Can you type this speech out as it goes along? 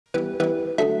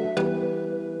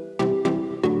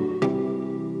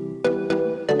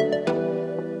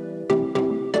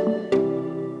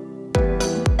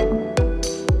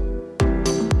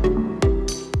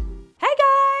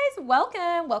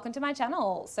welcome to my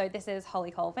channel. So this is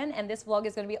Holly Colvin and this vlog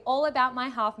is going to be all about my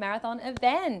half marathon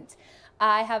event.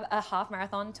 I have a half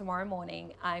marathon tomorrow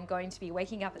morning. I'm going to be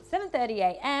waking up at 7:30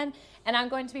 a.m. and I'm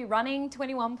going to be running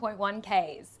 21.1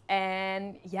 Ks.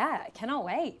 And yeah, I cannot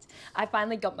wait. I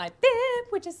finally got my bib,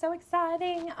 which is so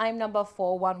exciting. I'm number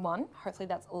 411. Hopefully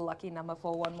that's lucky number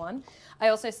 411. I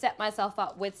also set myself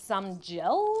up with some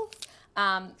gels.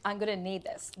 I'm gonna need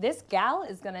this. This gal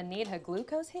is gonna need her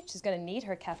glucose hit. She's gonna need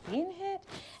her caffeine hit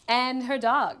and her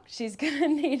dog. She's gonna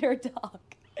need her dog.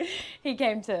 He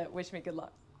came to wish me good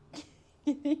luck.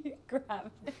 Grab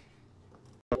it.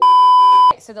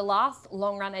 So the last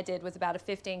long run I did was about a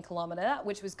 15 kilometer,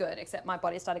 which was good, except my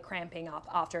body started cramping up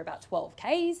after about 12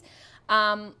 Ks.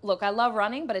 Look, I love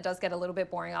running, but it does get a little bit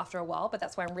boring after a while, but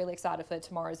that's why I'm really excited for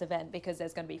tomorrow's event because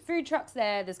there's gonna be food trucks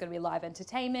there, there's gonna be live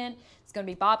entertainment, there's gonna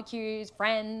be barbecues,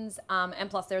 friends, and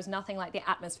plus there's nothing like the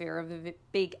atmosphere of a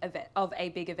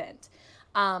big event.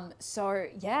 So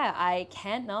yeah, I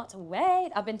cannot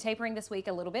wait. I've been tapering this week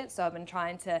a little bit, so I've been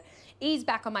trying to ease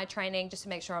back on my training just to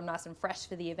make sure I'm nice and fresh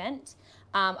for the event.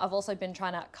 I've also been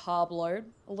trying to carb load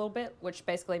a little bit, which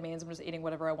basically means I'm just eating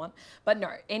whatever I want. But no,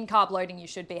 in carb loading, you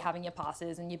should be having your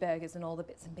pastas and your burgers and all the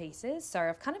bits and pieces. So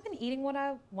I've kind of been eating what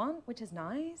I want, which is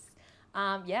nice.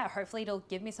 Yeah, hopefully it'll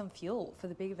give me some fuel for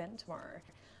the big event tomorrow.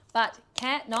 But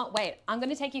cannot wait. I'm going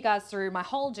to take you guys through my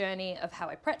whole journey of how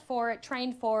I prepped for it,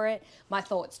 trained for it, my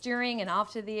thoughts during and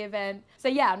after the event. So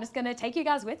yeah, I'm just going to take you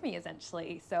guys with me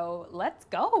essentially. So let's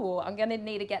go. I'm going to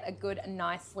need to get a good,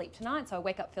 nice sleep tonight so I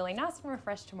wake up feeling nice and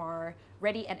refreshed tomorrow,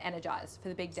 ready and energized for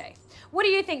the big day. What do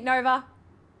you think, Nova?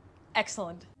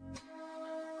 Excellent.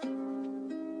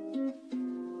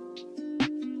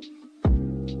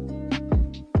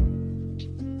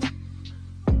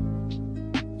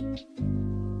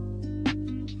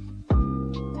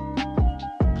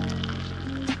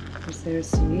 Their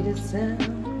sweetest sound,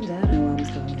 I know I'm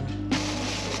going.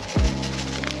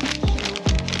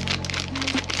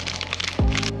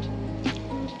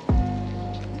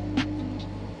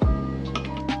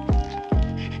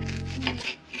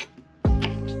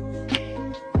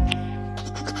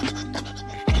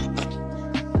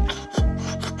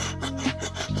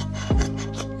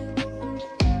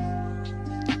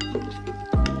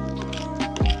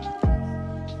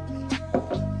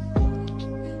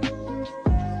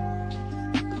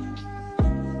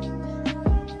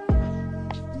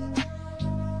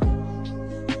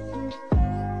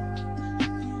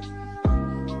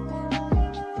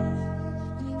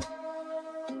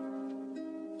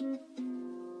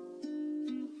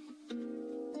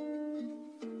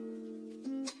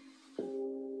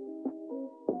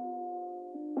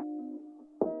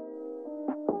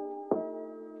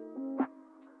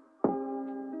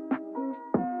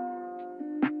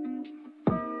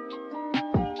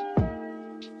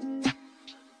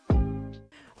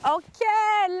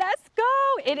 Okay, let's go.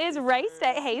 It is race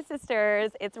day. Hey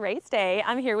sisters, it's race day.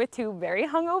 I'm here with two very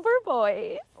hungover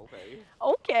boys.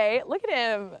 Okay, look at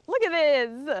him. Look at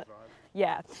this.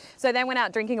 Yeah, so they went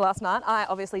out drinking last night. I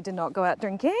obviously did not go out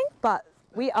drinking, but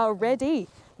we are ready.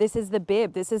 This is the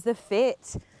bib, this is the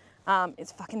fit.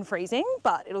 It's fucking freezing,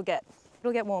 but it'll get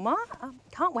warmer.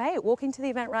 Can't wait, walking to the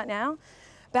event right now.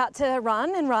 About to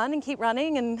run and keep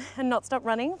running and not stop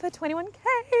running for 21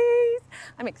 Ks.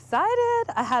 I'm excited.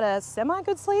 I had a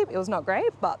semi-good sleep. It was not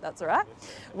great, but that's all right.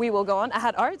 We will go on. I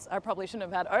had oats. I probably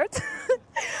shouldn't have had oats.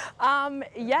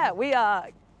 Yeah, we are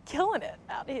killing it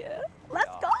out here.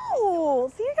 Let's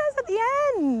go. See you guys at the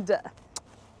end.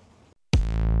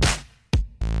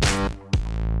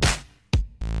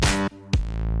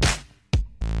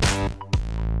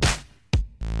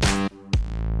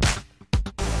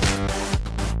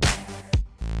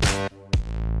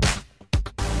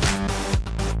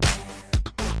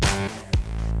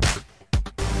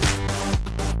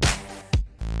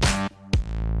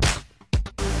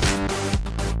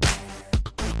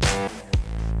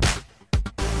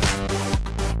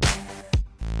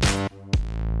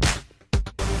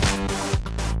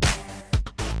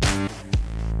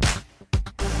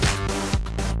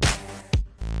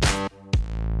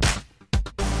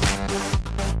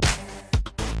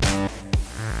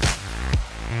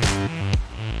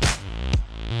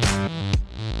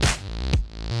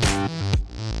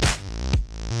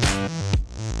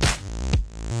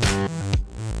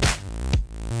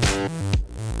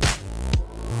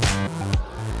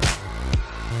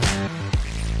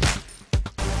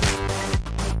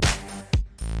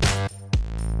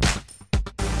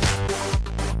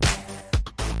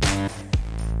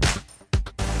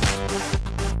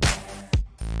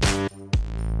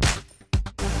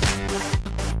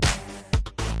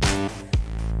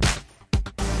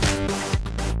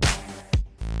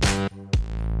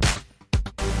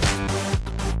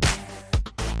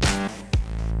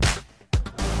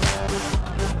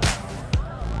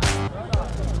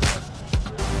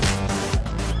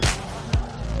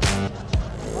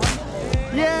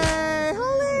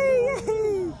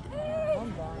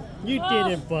 You did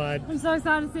it, bud. I'm so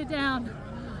excited to sit down.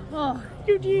 Oh,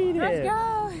 You did it. let's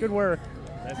go. Good work.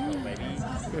 Let's go, baby.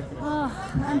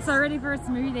 Oh, I'm so ready for a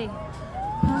smoothie.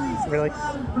 Really?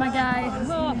 My guy.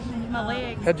 Oh, my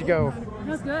legs. How'd you go? It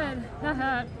was good. That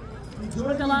hurt.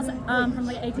 The last from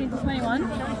like 18 to 21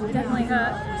 definitely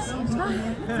hurt.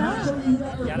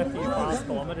 You had a few fast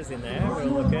kilometers in there.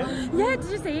 We'll look at. Yeah,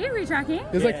 did you see it? Were you tracking?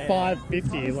 It was like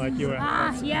 5:50, like you were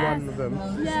yes. one of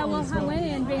them. Yeah, well, I went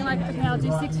in being like, okay, I'll do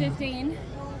 6:15.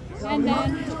 And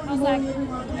then I was like,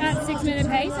 at 6 minute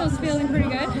pace, I was feeling pretty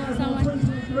good. So I'm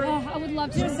like, oh, I would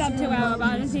love to do a sub 2 hour, but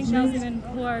I don't think that was even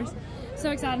close. So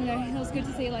excited though. It was good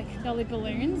to see like the lit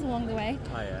balloons along the way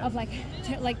of like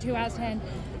 2 hours 10,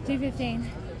 2:15.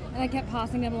 And I kept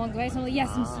passing them along the way. So I'm like, yes,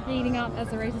 I'm speeding up as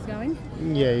the race is going.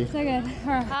 Yay. So good.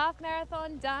 All right. Half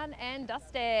marathon done and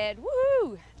dusted.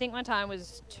 Woohoo! I think my time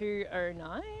was 2:09.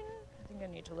 I think I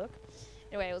need to look.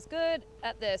 Anyway, it was good.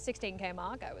 At the 16K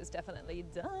mark, I was definitely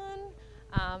done.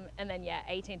 And then yeah,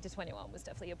 18 to 21 was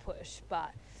definitely a push.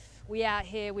 But we out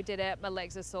here, we did it. My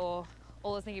legs are sore.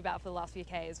 All I was thinking about for the last few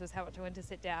Ks was how much I wanted to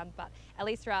sit down. But at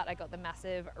least throughout, I got the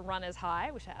massive runner's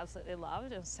high, which I absolutely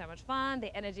loved. It was so much fun.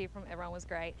 The energy from everyone was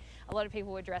great. A lot of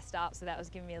people were dressed up, so that was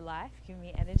giving me life, giving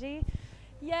me energy.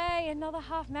 Yay, another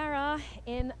half marathon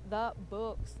in the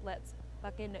books. Let's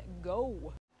fucking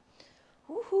go.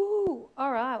 Woohoo!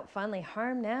 All right, finally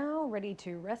home now, ready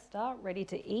to rest up, ready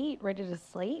to eat, ready to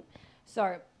sleep.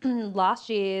 So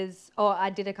I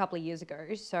did a couple of years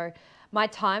ago. So my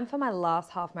time for my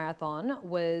last half marathon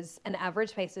was an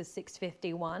average pace of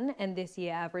 6:51, and this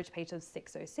year average pace of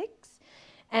 6:06.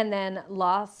 And then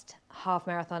last half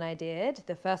marathon I did,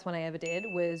 the first one I ever did,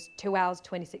 was 2 hours,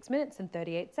 26 minutes and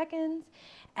 38 seconds.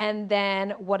 And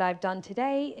then what I've done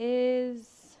today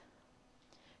is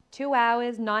 2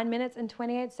 hours, 9 minutes and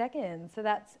 28 seconds. So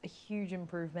that's a huge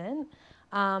improvement.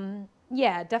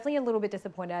 Yeah, definitely a little bit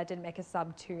disappointed I didn't make a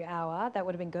sub 2 hour. That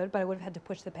would have been good, but I would have had to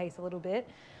push the pace a little bit.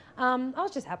 I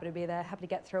was just happy to be there, happy to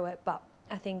get through it, but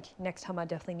I think next time I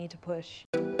definitely need to push.